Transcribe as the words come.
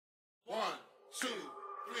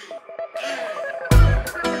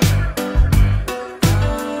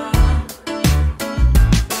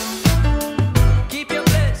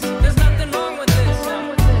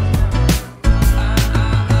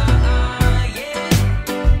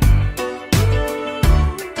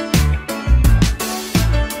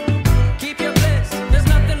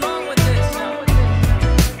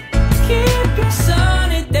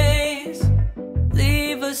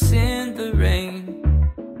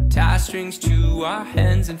Strings to our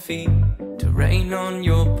hands and feet to rain on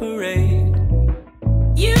your parade.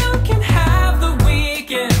 You can have the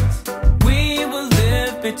weekends, we will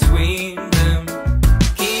live between them.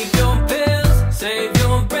 Keep your pills, save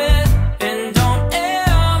your breath, and don't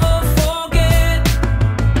ever forget.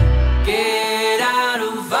 Get out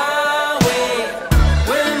of our way,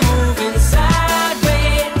 we're moving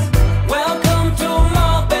sideways. Welcome to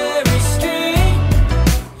Mulberry Street,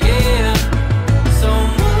 yeah. So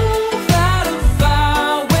move out of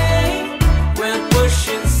our way, we're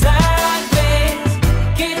pushing sideways.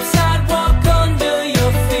 Keep sidewalk under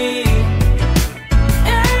your feet.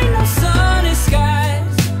 Ain't no sunny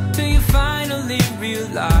skies till you finally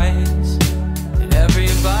realize that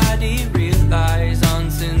everybody relies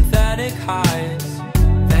on synthetic highs.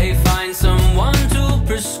 They find someone to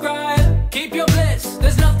prescribe. Keep your bliss,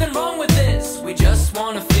 there's nothing wrong with this. We just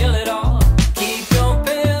wanna feel it all. Keep your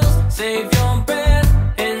pills, save your breath,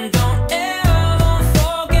 and don't ever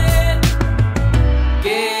forget.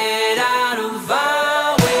 Get out of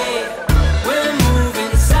our way, we're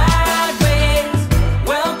moving sideways.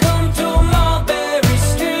 Welcome to Mulberry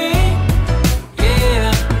Street,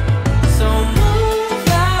 yeah. So move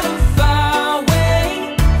out of our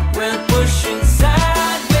way, we're pushing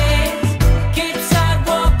sideways. Keep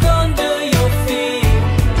sidewalk under your feet.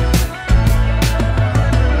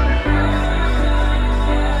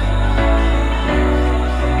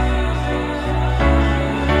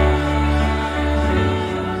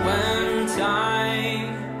 When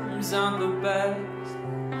times aren't the best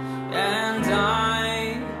and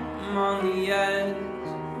I'm on the edge,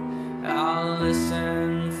 I'll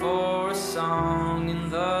listen for a song in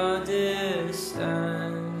the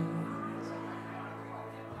distance.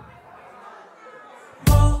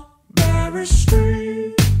 Mulberry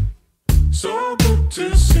Street, so good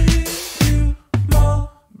to see you.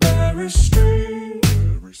 Mulberry Street,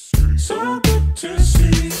 so good to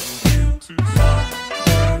see you.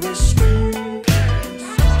 Mulberry Street,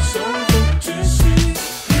 so good to see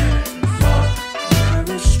you.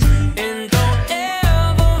 Mulberry Street. And don't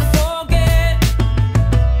ever forget,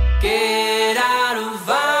 get out of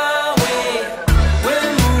our way,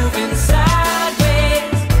 we're moving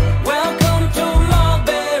sideways. Welcome to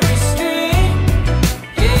Mulberry Street,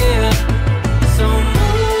 yeah. So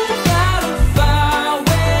move out of our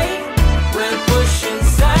way, we're pushing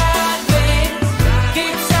sideways.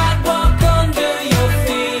 Keep sidewalk under your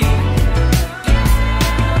feet.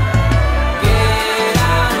 Get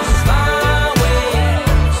out of our way,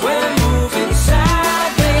 we're moving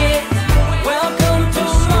sideways. Welcome to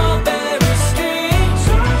Mulberry Street,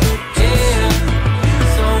 yeah.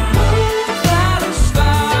 So move out of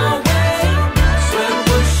our way, we're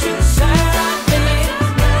pushing sideways.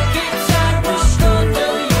 Keep sidewalk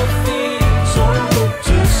under your feet. So good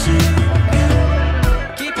to see you.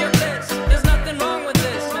 Keep your bliss, there's nothing wrong with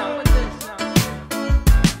this, no.